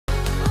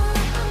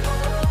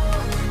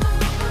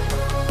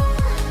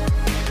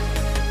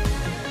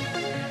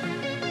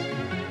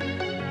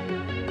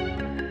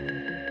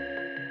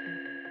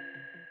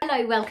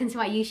Hello, welcome to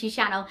my YouTube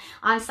channel.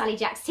 I'm Sally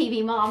Jack's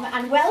TV mom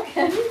and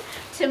welcome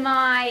to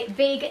my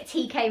big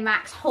TK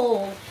Maxx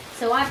haul.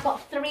 So I've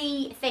got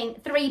three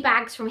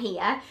bags from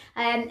here.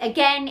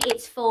 Again,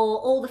 it's for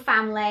all the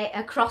family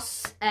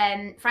across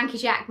Frankie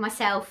Jack,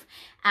 myself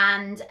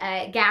and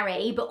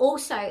Gary, but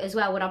also as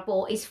well what I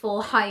bought is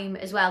for home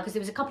as well, because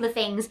there was a couple of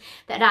things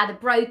that had either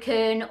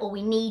broken or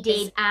we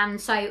needed, and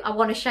so I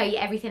want to show you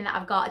everything that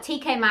I've got.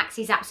 TK Maxx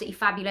is absolutely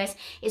fabulous.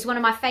 It's one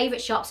of my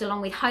favourite shops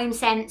along with Home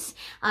Sense.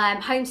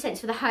 Home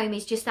Sense for the home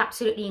is just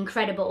absolutely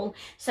incredible.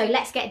 So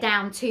let's get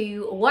down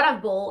to what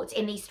I've bought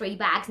in these three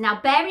bags.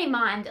 Now bear in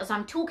mind, as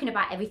I'm talking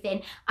about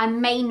everything, I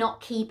may not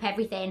keep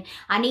everything.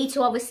 I need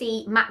to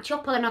obviously match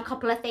up on a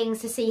couple of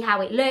things to see how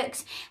it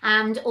looks,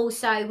 and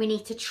also we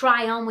need to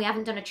try on. We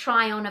haven't done a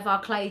try on of our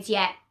clothes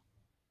yet.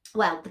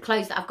 Well, the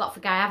clothes that I've got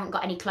for Gary, I haven't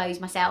got any clothes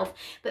myself,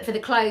 but for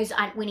the clothes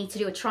we need to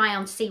do a try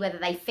on to see whether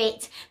they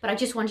fit. But I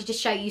just wanted to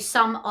show you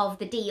some of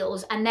the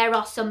deals, and there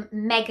are some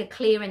mega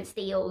clearance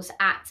deals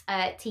at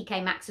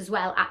TK Maxx as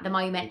well at the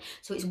moment,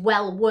 so it's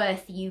well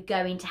worth you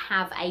going to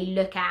have a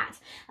look at.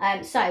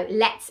 So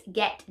let's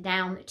get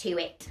down to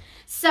it.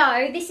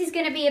 So this is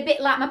going to be a bit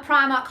like my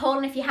Primark haul,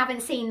 and if you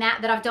haven't seen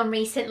that I've done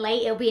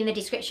recently, it'll be in the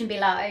description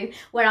below,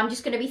 where I'm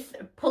just going to be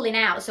pulling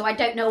out, so I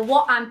don't know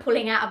what I'm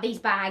pulling out of these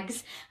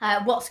bags,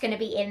 what's going to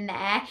be in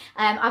there.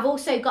 I've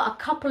also got a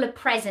couple of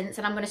presents,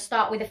 and I'm going to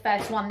start with the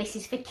first one. This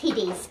is for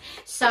kiddies.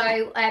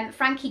 So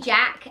Frankie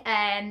Jack,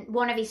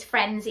 one of his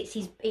friends, it's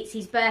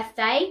his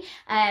birthday,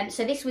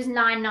 so this was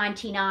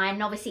 $9.99,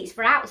 and obviously it's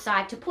for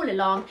outside to pull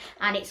along,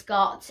 and it's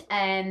got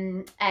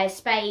a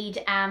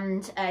spade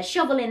and a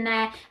shovel in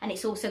there, and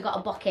it's also got a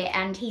bucket,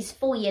 and he's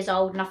 4 years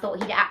old, and I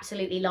thought he'd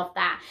absolutely love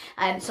that,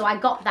 so I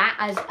got that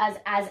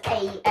as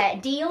a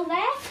deal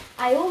there.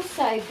 I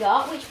also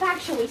got, which bag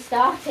shall we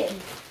start in?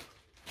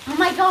 Oh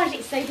my gosh,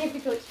 it's so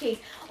difficult to choose.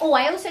 Oh,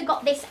 I also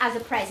got this as a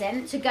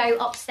present to go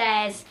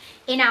upstairs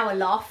in our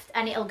loft,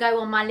 and it'll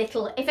go on my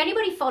little, if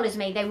anybody follows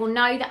me, they will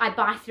know that I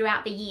buy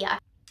throughout the year.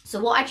 So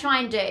what I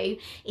try and do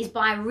is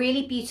buy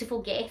really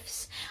beautiful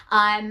gifts,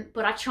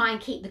 but I try and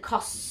keep the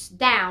costs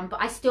down,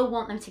 but I still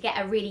want them to get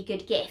a really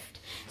good gift.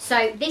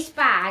 So this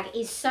bag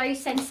is so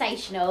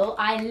sensational.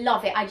 I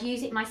love it. I'd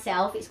use it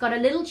myself. It's got a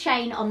little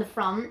chain on the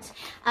front.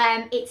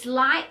 It's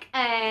like,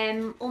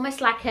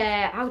 almost like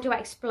a, how do I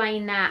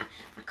explain that?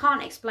 I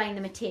can't explain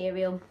the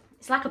material.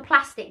 It's like a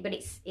plastic, but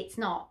it's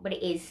not, but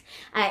it is.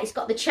 It's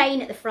got the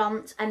chain at the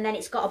front, and then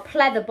it's got a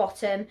pleather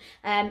bottom.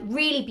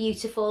 Really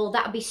beautiful.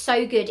 That would be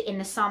so good in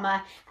the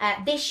summer.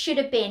 This should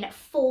have been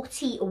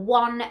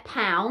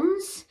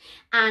 £41,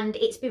 and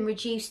it's been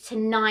reduced to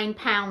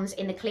 £9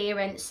 in the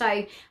clearance.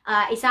 So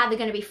it's either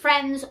going to be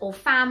friends or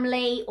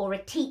family or a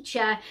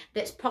teacher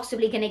that's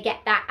possibly going to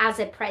get that as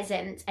a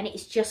present, and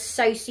it's just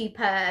so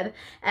superb.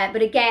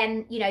 But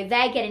again, you know,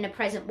 they're getting a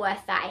present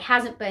worth that. It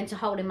hasn't burnt a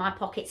hole in my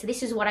pocket, so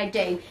this is what I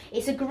do.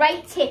 It's a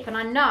great tip, and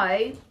I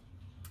know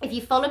if you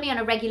follow me on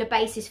a regular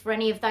basis, for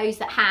any of those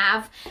that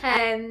have,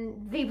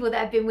 people that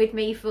have been with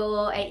me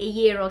for a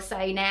year or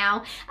so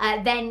now,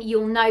 then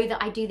you'll know that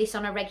I do this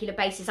on a regular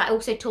basis. I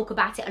also talk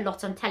about it a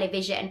lot on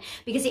television,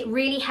 because it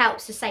really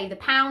helps to save the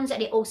pounds,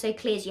 and it also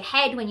clears your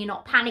head when you're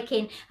not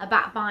panicking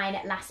about buying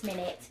at last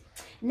minute.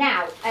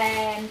 Now,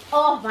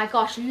 oh my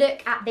gosh,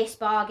 look at this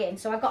bargain.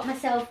 So I got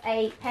myself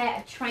a pair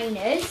of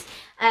trainers.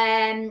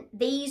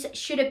 These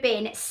should have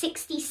been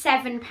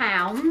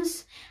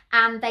 £67,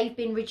 and they've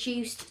been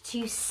reduced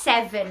to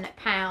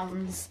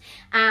 £7,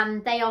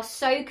 and they are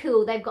so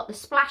cool. They've got the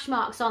splash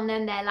marks on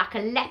them. They're like a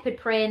leopard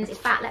print. In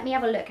fact, let me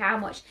have a look how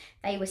much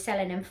they were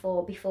selling them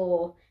for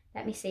before.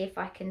 Let me see if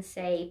I can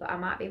see, but I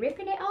might be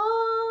ripping it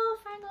off.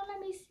 Hang on, let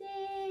me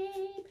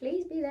see.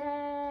 Please be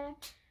there.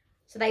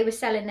 So they were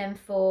selling them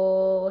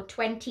for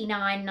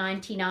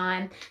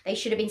 $29.99. They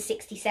should have been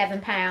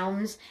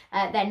 £67.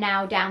 They're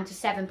now down to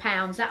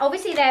 £7. Now,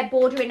 obviously, they're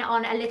bordering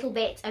on a little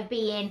bit of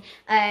being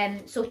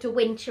sort of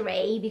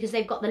wintry, because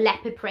they've got the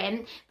leopard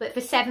print. But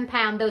for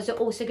 £7, those are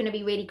also going to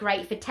be really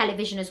great for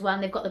television as well.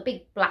 And they've got the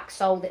big black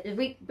sole,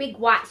 the big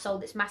white sole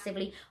that's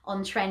massively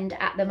on trend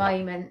at the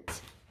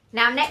moment.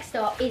 Now, next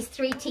up is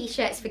 3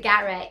 t-shirts for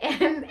Gary.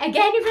 Again,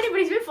 if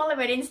anybody's been following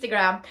me on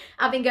Instagram,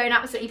 I've been going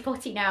absolutely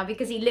potty now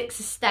because he looks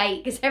a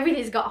steak, because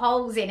everything's got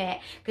holes in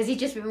it, because he's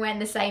just been wearing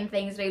the same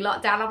things through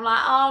lockdown. I'm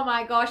like, oh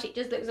my gosh, it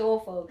just looks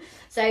awful.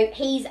 So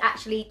he's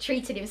actually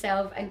treated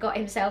himself and got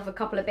himself a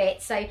couple of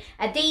bits. So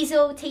a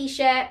diesel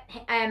t-shirt.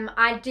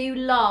 I do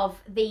love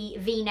the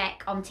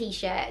v-neck on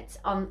t-shirts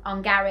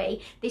on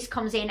Gary. This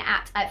comes in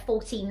at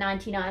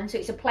 $14.99, so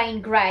it's a plain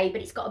grey,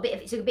 but it's got a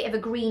bit of a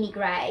greeny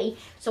grey.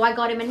 So I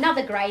got him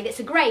another grey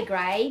that's a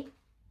grey,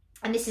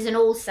 and this is an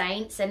All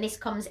Saints, and this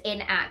comes in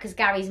at, because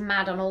Gary's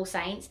mad on All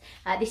Saints,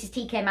 this is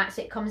TK Maxx,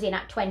 so it comes in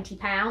at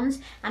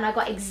 £20, and I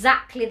got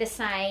exactly the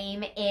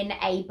same in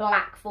a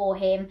black for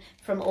him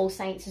from All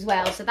Saints as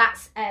well. So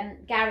that's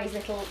Gary's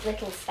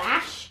little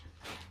stash.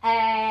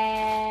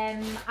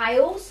 I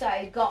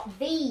also got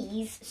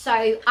these.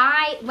 So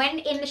when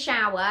in the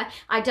shower,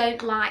 I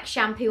don't like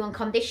shampoo and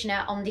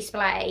conditioner on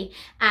display,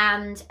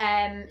 and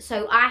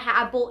so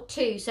I bought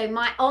two. So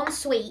my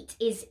ensuite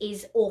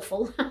is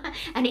awful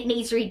and it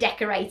needs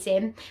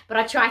redecorating, but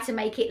I try to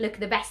make it look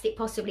the best it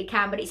possibly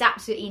can, but it's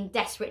absolutely in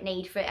desperate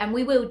need for it, and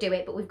we will do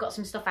it, but we've got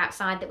some stuff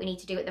outside that we need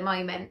to do at the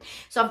moment.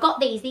 So I've got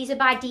these are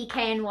by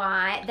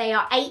DKNY. They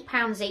are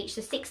 £8 each,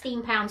 so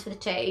 £16 for the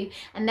two,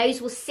 and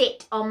those will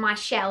sit on my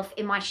shelf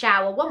in my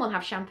shower. One will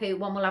have shampoo,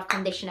 one will have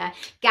conditioner.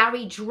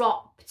 Gary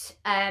dropped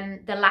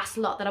the last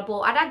lot that I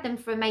bought. I'd had them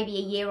for maybe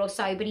a year or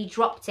so, but he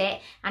dropped it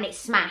and it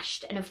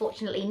smashed, and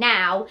unfortunately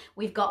now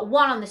we've got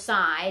one on the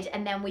side,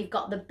 and then we've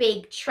got the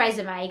big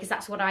Tresemme, because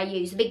that's what I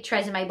use, the big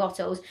Tresemme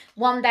bottles,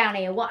 one down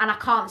here, and I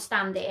can't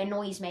stand it, it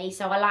annoys me,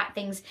 so I like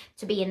things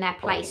to be in their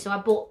place, so I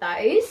bought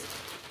those.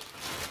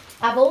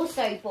 I've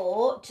also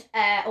bought,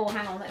 oh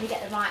hang on, let me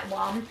get the right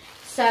one.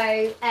 So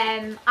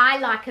I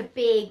like a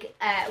big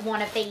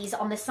one of these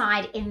on the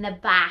side in the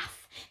bath.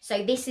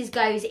 So this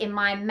goes in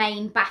my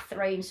main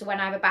bathroom. So when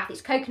I have a bath, it's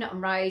coconut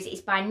and rose.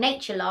 It's by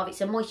Nature Love.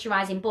 It's a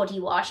moisturising body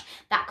wash.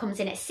 That comes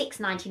in at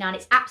 £6.99.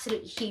 It's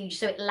absolutely huge,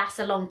 so it lasts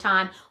a long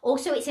time.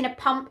 Also, it's in a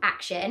pump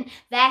action.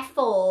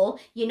 Therefore,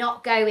 you're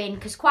not going,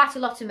 because quite a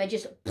lot of them are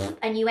just,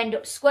 and you end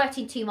up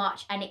squirting too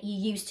much and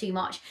you use too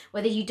much,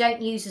 whether you don't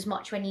use as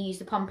much when you use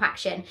the pump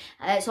action.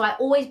 So I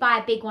always buy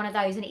a big one of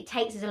those, and it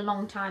takes us a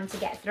long time to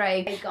get through.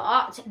 I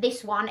got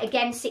this one,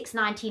 again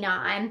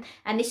 £6.99,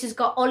 and this has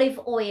got olive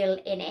oil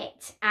in it.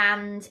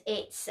 And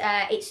it's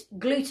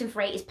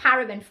gluten-free, it's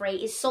paraben-free,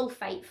 it's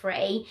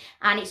sulfate-free,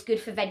 and it's good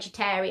for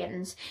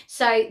vegetarians.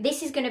 So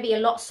this is going to be a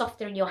lot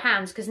softer in your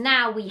hands, because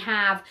now we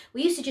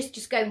used to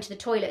just go into the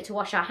toilet to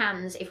wash our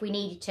hands if we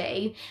needed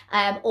to,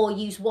 or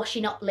use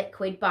washing up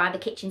liquid by the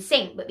kitchen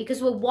sink. But because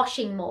we're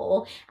washing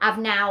more, I've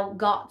now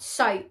got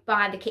soap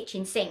by the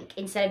kitchen sink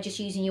instead of just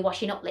using your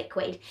washing up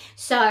liquid.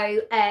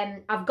 So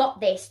I've got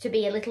this to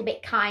be a little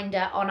bit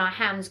kinder on our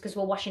hands, because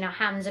we're washing our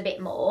hands a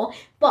bit more.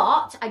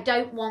 But I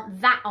don't want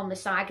that on the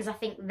side, because I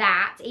think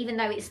that, even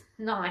though it's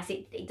nice,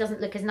 it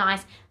doesn't look as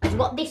nice as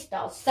what this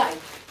does. So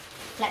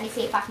let me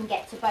see if I can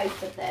get to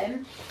both of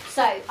them.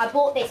 So I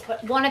bought this,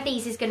 but one of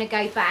these is going to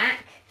go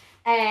back.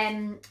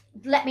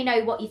 Let me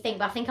know what you think,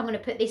 but I think I'm going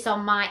to put this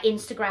on my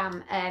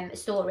Instagram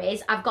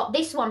stories. I've got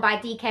this one by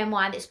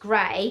DKNY that's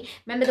grey.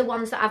 Remember the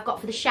ones that I've got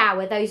for the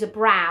shower? Those are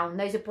brown.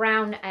 Those are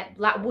brown,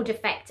 like wood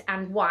effect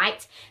and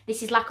white.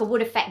 This is like a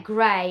wood effect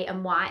grey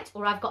and white.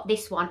 Or I've got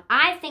this one.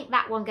 I think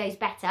that one goes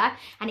better,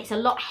 and it's a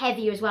lot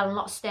heavier as well and a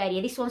lot sturdier.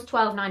 This one's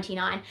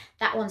 £12.99.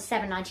 That one's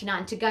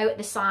 £7.99 to go at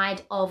the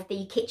side of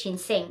the kitchen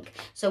sink.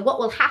 So what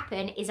will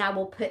happen is I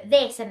will put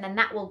this, and then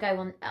that will go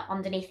on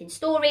underneath in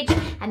storage,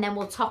 and then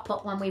we'll top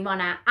up when we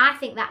run out. I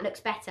think that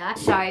looks better,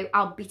 so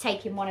I'll be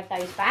taking one of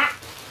those back.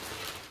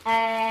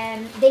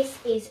 This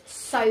is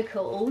so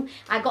cool.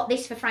 I got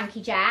this for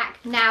Frankie Jack.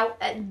 Now,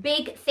 a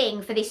big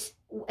thing for this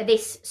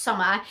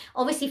summer,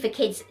 obviously for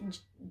kids,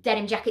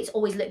 denim jackets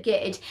always look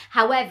good.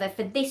 However,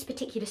 for this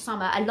particular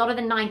summer, a lot of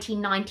the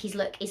 1990s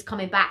look is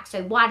coming back.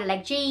 So wider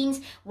leg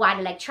jeans,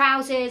 wider leg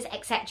trousers,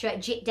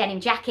 etc. Denim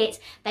jackets.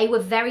 They were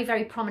very,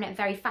 very prominent,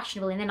 very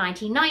fashionable in the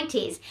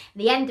 1990s,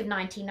 the end of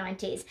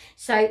 1990s.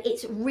 So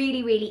it's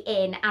really, really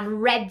in,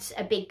 and red's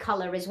a big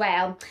colour as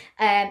well.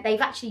 They've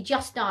actually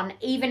just done,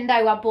 even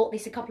though I bought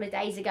this a couple of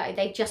days ago,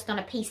 they've just done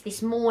a piece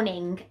this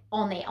morning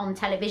on it on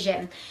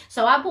television.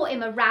 So I bought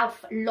him a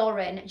Ralph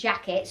Lauren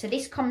jacket. So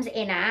this comes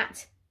in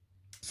at,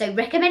 so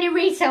recommended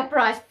retail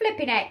price,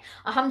 flipping heck,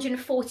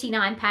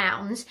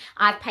 £149.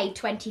 I've paid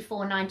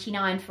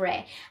 £24.99 for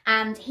it.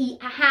 And he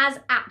has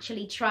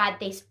actually tried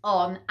this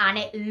on, and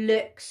it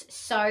looks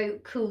so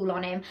cool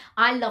on him.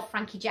 I love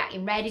Frankie Jack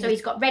in red. So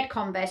he's got red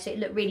Converse, so it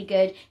looked really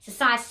good. It's a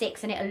size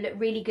 6, and it'll look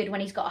really good when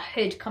he's got a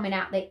hood coming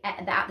out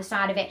the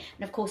side of it.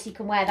 And of course, he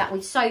can wear that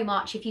with so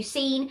much. If you've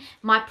seen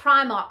my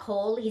Primark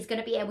haul, he's going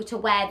to be able to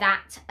wear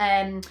that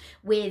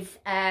with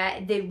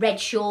the red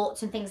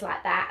shorts and things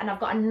like that. And I've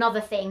got another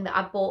thing that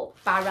I've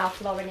bought by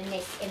Ralph Lauren in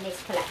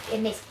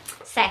this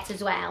set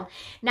as well.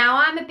 Now,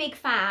 I'm a big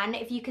fan.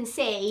 If you can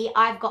see,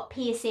 I've got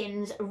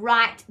piercings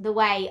right the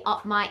way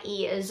up my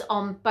ears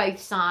on both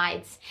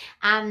sides,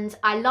 and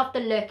I love the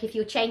look if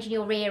you're changing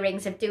your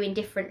earrings of doing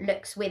different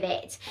looks with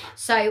it.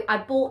 So I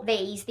bought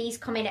these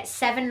come in at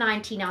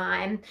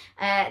 £7.99.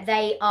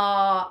 They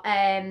are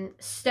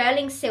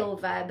sterling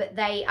silver, but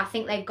I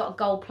think they've got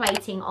gold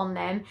plating on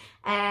them,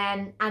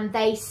 and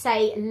they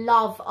say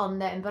love on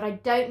them, but I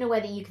don't know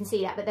whether you can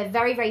see that, but they're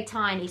very, very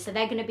tiny, so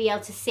they're going to be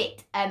able to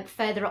sit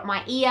further up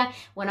my ear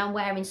when I'm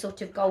wearing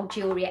sort of gold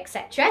jewellery,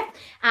 etc.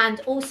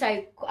 And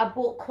also I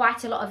bought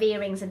quite a lot of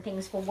earrings and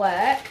things for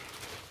work.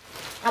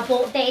 I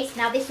bought this.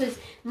 Now this was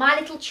my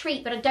little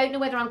treat, but I don't know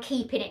whether I'm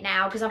keeping it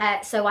now because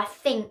so I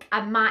think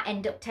I might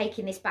end up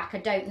taking this back. I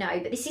don't know,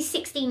 but this is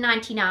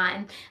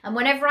 $16.99, and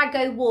whenever I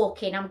go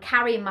walking, I'm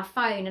carrying my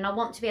phone and I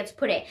want to be able to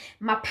put it.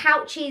 My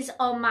pouches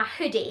on my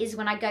hoodies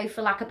when I go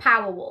for like a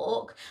power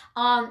walk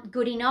aren't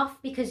good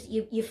enough because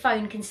your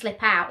phone can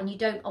slip out and you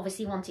don't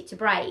obviously want it to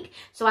break.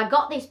 So I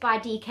got this by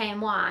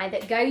DKNY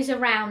that goes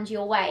around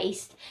your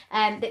waist,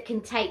 that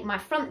can take my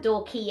front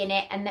door key in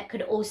it, and that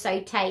could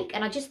also take,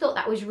 and I just thought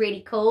that was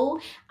really cool.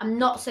 I'm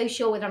not so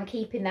sure whether I'm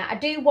keeping that. I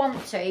do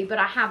want to, but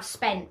I have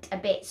spent a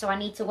bit, so I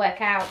need to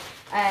work out,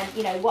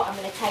 you know, what I'm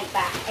going to take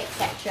back,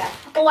 etc.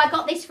 Oh, I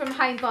got this from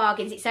Home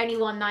Bargains. It's only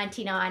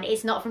 $1.99.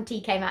 It's not from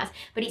TK Maxx,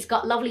 but it's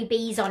got lovely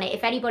bees on it.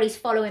 If anybody's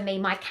following me,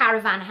 my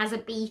caravan has a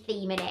bee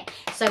theme in it,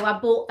 so I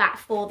bought that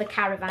for the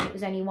caravan. It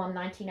was only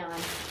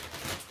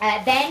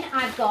 $1.99. Then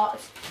I've got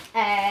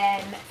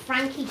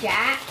Frankie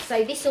Jack.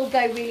 So this will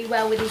go really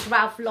well with his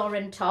Ralph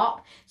Lauren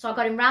top. So I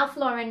got him Ralph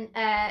Lauren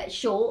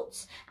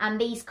shorts,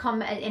 and these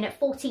come in at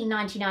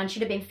 $14.99.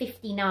 Should have been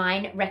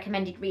 $59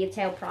 recommended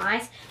retail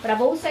price. But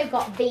I've also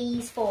got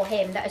these for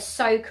him that are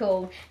so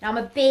cool. Now I'm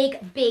a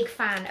big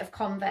fan of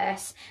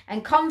Converse,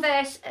 and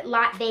Converse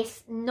like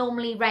this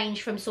normally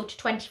range from sort of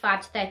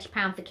 £25 to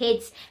 £30 for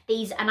kids.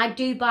 These, and I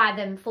do buy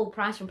them full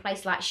price from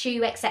places like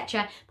Shoe,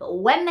 etc. But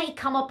when they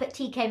come up at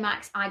TK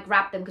Maxx, I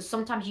grab them because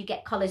sometimes you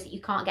get colours that you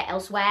can't get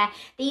elsewhere.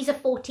 These are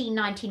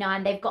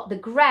 $14.99. They've got the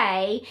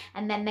grey,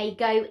 and then they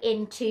go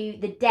into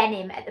the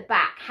denim at the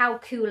back. How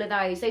cool are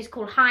those? Those are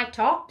called high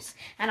tops,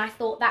 and I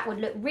thought that would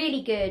look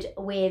really good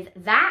with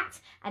that.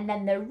 And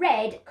then the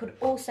red could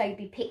also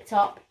be picked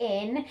up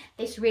in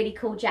this really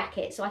cool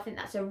jacket. So I think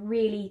that's a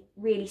really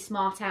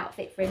smart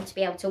outfit for him to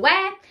be able to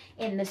wear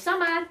in the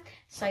summer.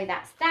 So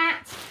that's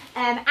that.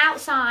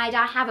 Outside,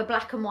 I have a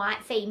black and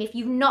white theme. If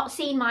you've not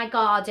seen my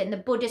garden, the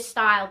Buddha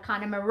style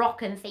kind of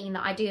Moroccan theme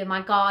that I do in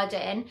my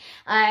garden,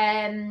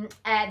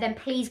 then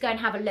please go and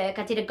have a look.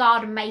 I did a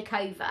garden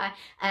makeover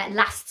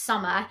last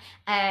summer,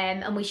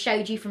 and we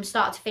showed you from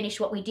start to finish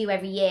what we do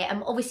every year.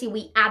 And obviously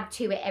we add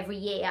to it every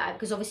year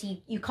because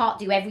obviously you can't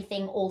do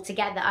everything all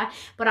together.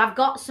 But I've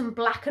got some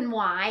black and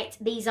white.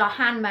 These are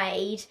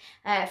handmade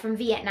from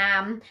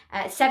Vietnam,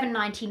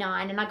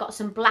 $7.99, and I got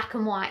some black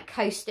and white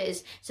coasters.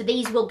 So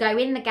these will go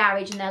in the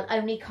garage and they'll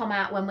only come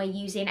out when we're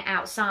using it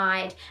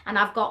outside. And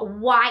I've got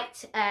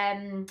white,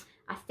 I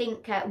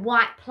think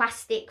white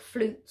plastic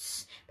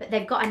flutes, but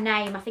they've got a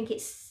name. I think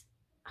it's,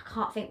 I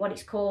can't think what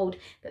it's called,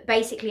 but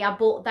basically I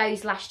bought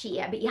those last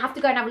year. But you have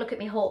to go and have a look at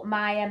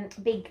my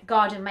big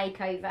garden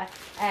makeover.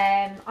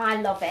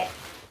 I love it.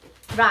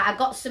 Right, I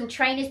got some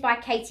trainers by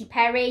Katy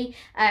Perry,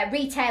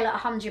 retail at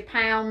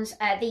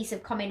 £100. These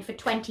have come in for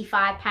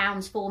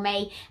 £25 for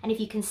me. And if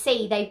you can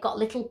see, they've got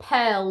little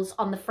pearls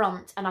on the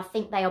front, and I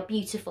think they are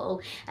beautiful.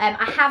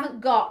 I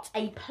haven't got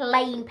a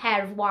plain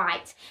pair of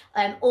white.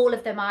 All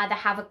of them either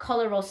have a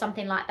colour or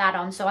something like that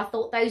on, so I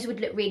thought those would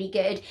look really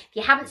good. If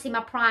you haven't seen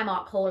my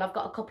Primark haul, I've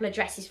got a couple of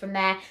dresses from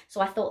there,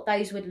 so I thought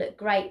those would look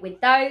great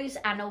with those,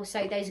 and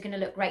also those are going to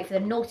look great for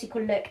the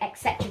nautical look,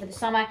 etc. for the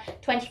summer.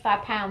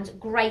 £25,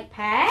 great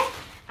pair.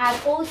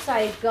 I've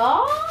also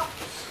got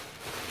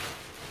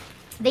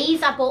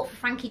these I bought for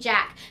Frankie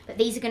Jack, but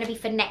these are going to be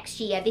for next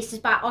year. This is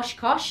by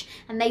Oshkosh,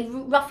 and they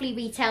roughly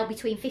retail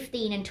between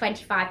 £15 and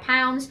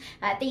 £25.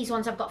 These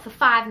ones I've got for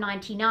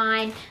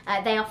 $5.99.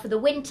 They are for the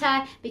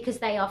winter because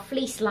they are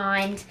fleece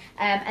lined,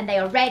 and they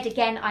are red.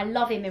 Again, I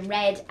love him in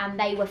red, and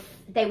they were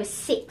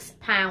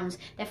 £6.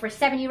 They're for a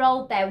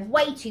 7-year-old. They're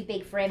way too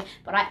big for him,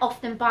 but I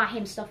often buy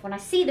him stuff when I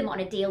see them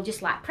on a deal,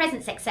 just like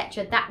presents,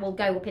 etc. That will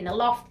go up in the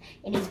loft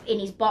in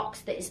his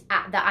box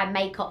that I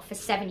make up for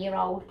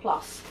 7-year-old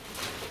plus.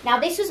 Now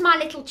this was my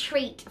little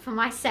treat for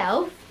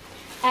myself.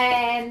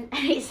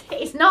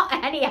 It's not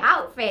any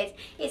outfit,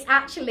 it's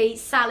actually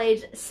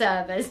salad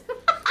servers.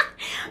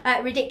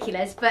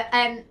 Ridiculous, but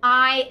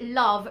I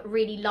love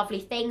really lovely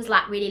things,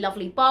 like really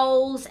lovely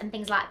bowls and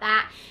things like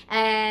that.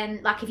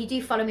 Like if you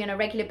do follow me on a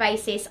regular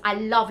basis, I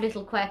love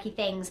little quirky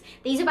things.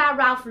 These are by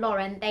Ralph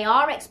Lauren. They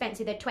are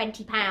expensive, they're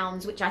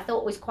 £20, which I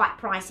thought was quite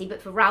pricey,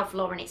 but for Ralph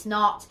Lauren it's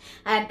not.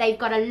 They've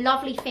got a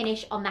lovely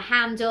finish on the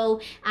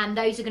handle, and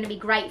those are going to be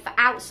great for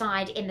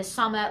outside in the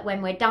summer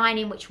when we're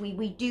dining, which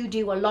we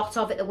do a lot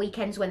of at the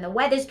weekends when the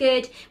weather's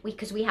good,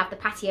 because we have the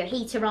patio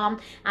heater on,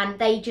 and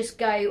they just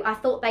go, I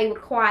thought they were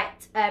quite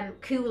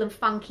cool and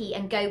funky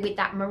and go with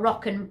that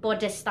Moroccan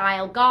Buddha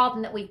style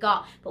garden that we've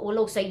got, but we'll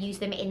also use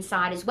them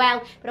inside as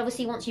well. But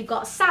obviously once you've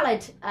got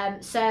salad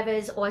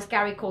servers, or as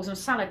Gary calls them,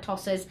 salad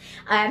tossers,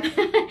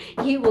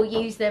 you will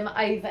use them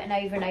over and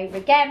over and over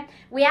again.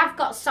 We have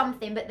got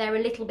something, but they're a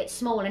little bit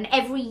small, and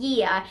every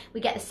year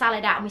we get the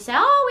salad out and we say,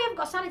 oh, we haven't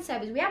got salad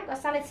servers, we haven't got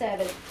salad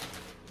servers.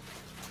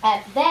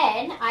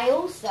 Then I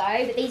also,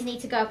 but these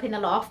need to go up in the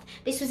loft.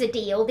 This was a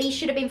deal. These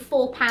should have been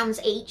 £4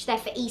 each. They're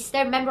for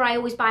Easter. Remember, I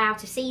always buy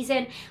out of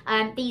season.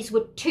 These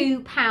were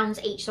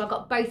 £2 each, so I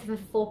got both of them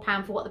for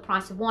 £4 for what the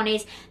price of one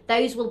is.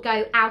 Those will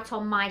go out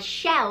on my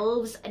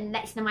shelves and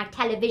next to my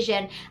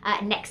television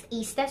next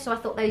Easter. So I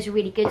thought those were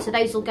really good. So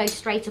those will go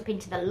straight up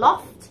into the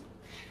loft.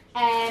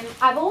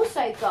 I've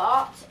also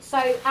got, so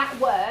at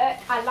work,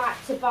 I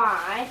like to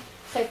buy,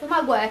 so for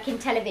my work in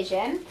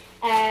television,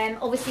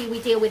 obviously we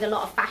deal with a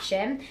lot of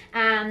fashion,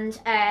 and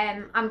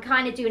I'm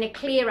kind of doing a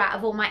clear out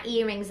of all my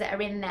earrings that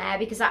are in there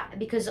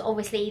because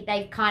obviously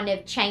they've kind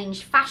of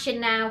changed fashion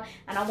now,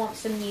 and I want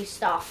some new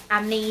stuff,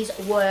 and these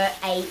were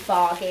a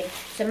bargain.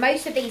 So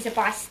most of these are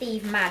by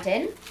Steve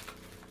Madden.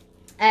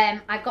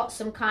 I got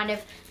some kind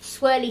of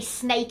swirly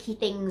snaky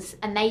things,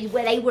 and they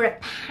were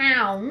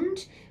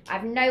 £1. I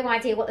have no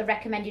idea what the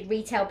recommended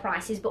retail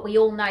price is, but we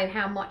all know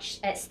how much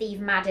Steve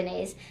Madden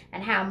is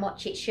and how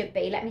much it should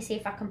be. Let me see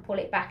if I can pull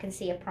it back and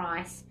see a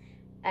price.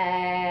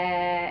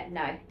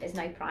 No, there's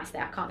no price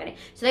there. I can't get it.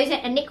 So those are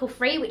a nickel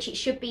free, which it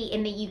should be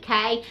in the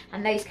UK,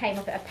 and those came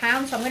up at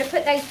 £1. So I'm going to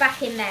put those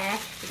back in there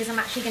because I'm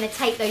actually going to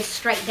take those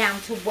straight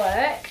down to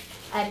work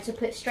and to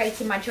put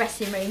straight in my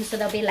dressing room, so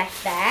they'll be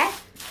left there.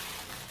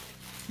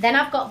 Then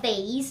I've got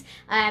these,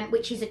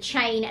 which is a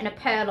chain and a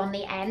pearl on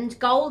the end.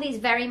 Gold is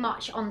very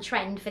much on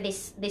trend for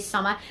this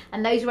summer,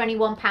 and those are only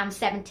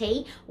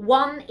 £1.70.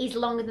 One is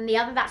longer than the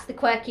other. That's the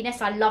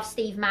quirkiness. I love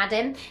Steve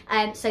Madden.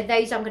 So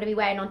those I'm going to be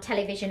wearing on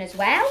television as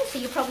well. So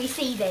you'll probably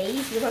see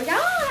these. You'll probably go,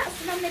 oh, that's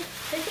from the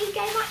TK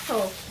Maxx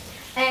haul.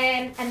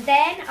 And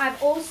then I've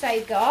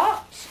also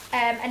got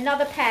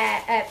another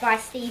pair by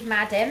Steve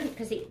Madden,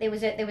 because there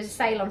was a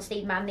sale on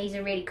Steve Madden. These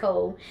are really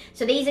cool.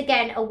 So these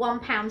again are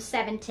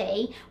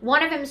 £1.70.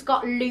 One of them's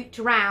got looped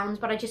rounds,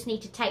 but I just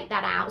need to take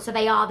that out. So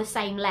they are the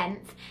same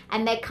length,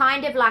 and they're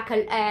kind of like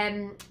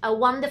a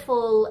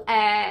wonderful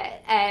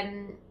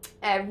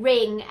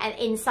ring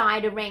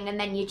inside a ring, and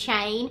then your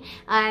chain.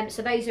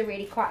 So those are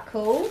really quite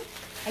cool.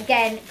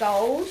 Again,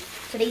 gold.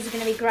 So these are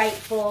going to be great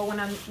for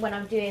when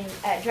I'm doing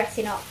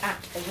dressing up at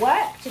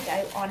work to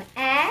go on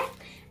air.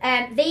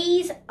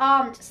 These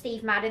aren't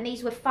Steve Madden.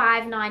 These were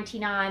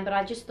 £5.99, but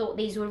I just thought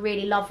these were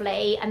really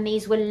lovely, and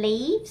these were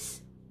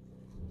leaves.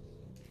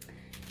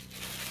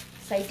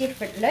 So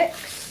different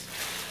looks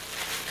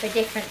for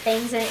different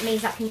things, and it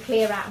means I can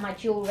clear out my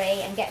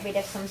jewellery and get rid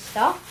of some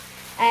stuff.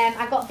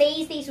 I got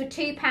these were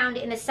 £2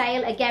 in the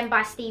sale, again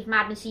by Steve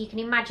Madden, so you can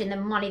imagine the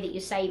money that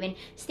you're saving.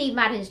 Steve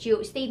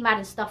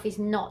Madden stuff is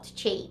not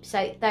cheap,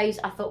 so those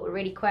I thought were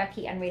really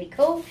quirky and really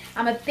cool.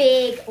 I'm a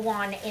big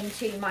one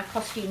into my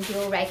costume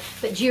jewellery,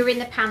 but during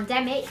the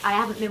pandemic I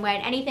haven't been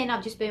wearing anything.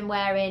 I've just been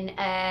wearing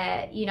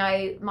you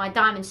know, my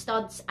diamond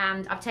studs,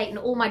 and I've taken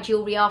all my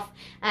jewellery off.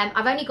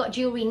 I've only got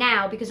jewellery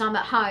now because I'm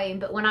at home,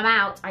 but when I'm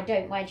out I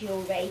don't wear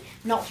jewellery,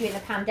 not during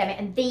the pandemic,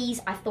 and these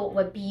I thought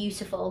were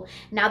beautiful.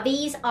 Now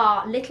these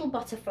are little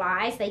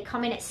butterflies. They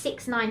come in at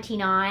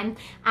 $6.99,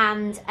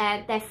 and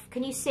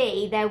can you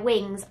see their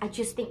wings? I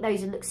just think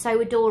those look so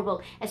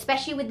adorable,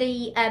 especially with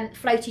the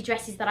floaty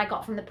dresses that I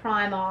got from the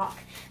Primark.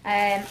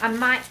 I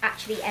might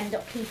actually end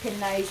up keeping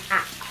those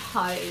at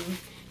home.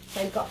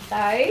 So got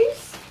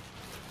those,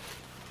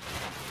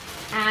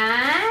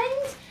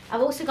 and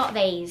I've also got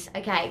these.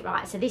 Okay,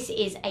 right, so this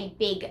is a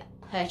big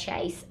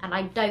purchase, and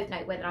I don't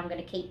know whether I'm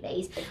going to keep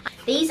these.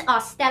 These are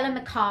Stella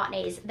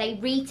McCartney's. They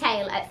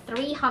retail at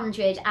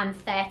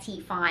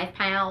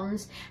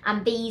 £335,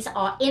 and these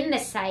are in the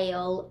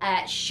sale.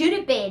 Should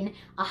have been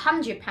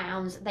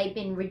 £100. They've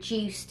been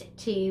reduced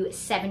to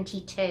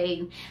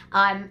 £72.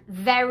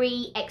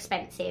 Very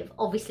expensive,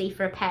 obviously,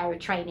 for a pair of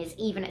trainers,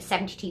 even at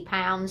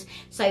 £72.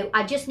 So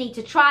I just need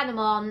to try them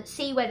on,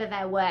 see whether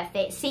they're worth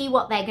it, see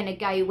what they're going to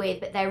go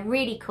with, but they're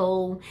really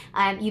cool.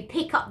 You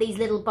pick up these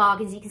little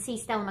bargains. You can see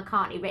Stella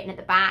McCartney written at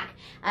the back.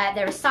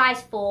 They're a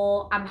size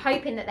 4. I'm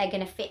hoping that they're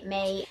going to fit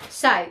me.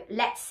 So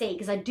let's see,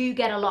 because I do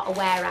get a lot of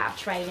wear out of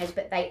trainers,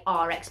 but they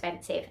are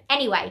expensive.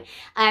 Anyway,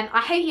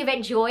 I hope you've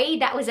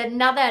enjoyed. That was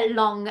another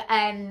long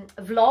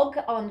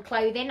vlog on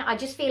clothing. I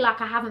just feel like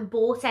I haven't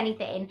bought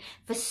anything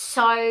for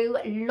so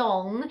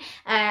long,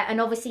 and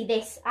obviously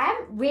I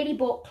haven't really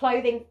bought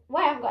clothing.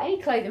 Well, I haven't got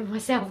any clothing for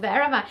myself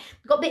there, have I?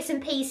 Got bits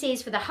and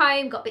pieces for the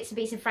home, got bits and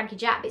pieces for Frankie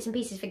Jack, bits and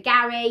pieces for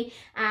Gary,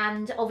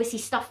 and obviously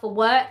stuff for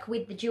work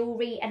with the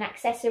jewellery and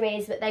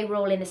accessories, but they were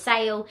all in the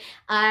sale.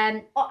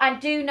 I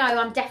do know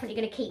I'm definitely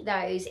going to keep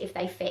those if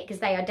they fit, because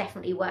they are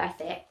definitely worth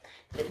it.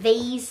 But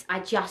these, I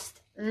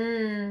just,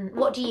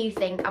 what do you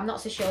think? I'm not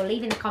so sure.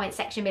 Leave in the comment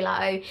section below.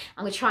 I'm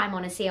going to try them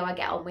on and see how I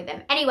get on with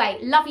them. Anyway,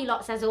 love you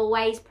lots as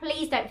always.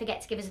 Please don't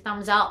forget to give us a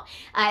thumbs up.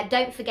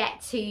 Don't forget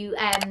to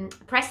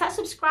press that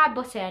subscribe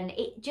button.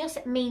 It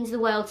just means the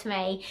world to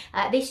me.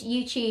 This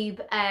YouTube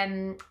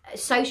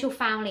social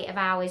family of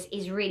ours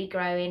is really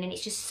growing, and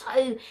it's just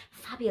so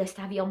fabulous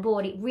to have you on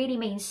board. It really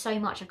means so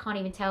much. I can't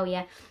even tell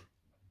you.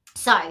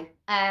 So,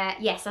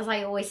 yes, as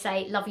I always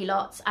say, love you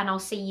lots, and I'll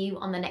see you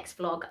on the next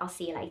vlog. I'll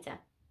see you later.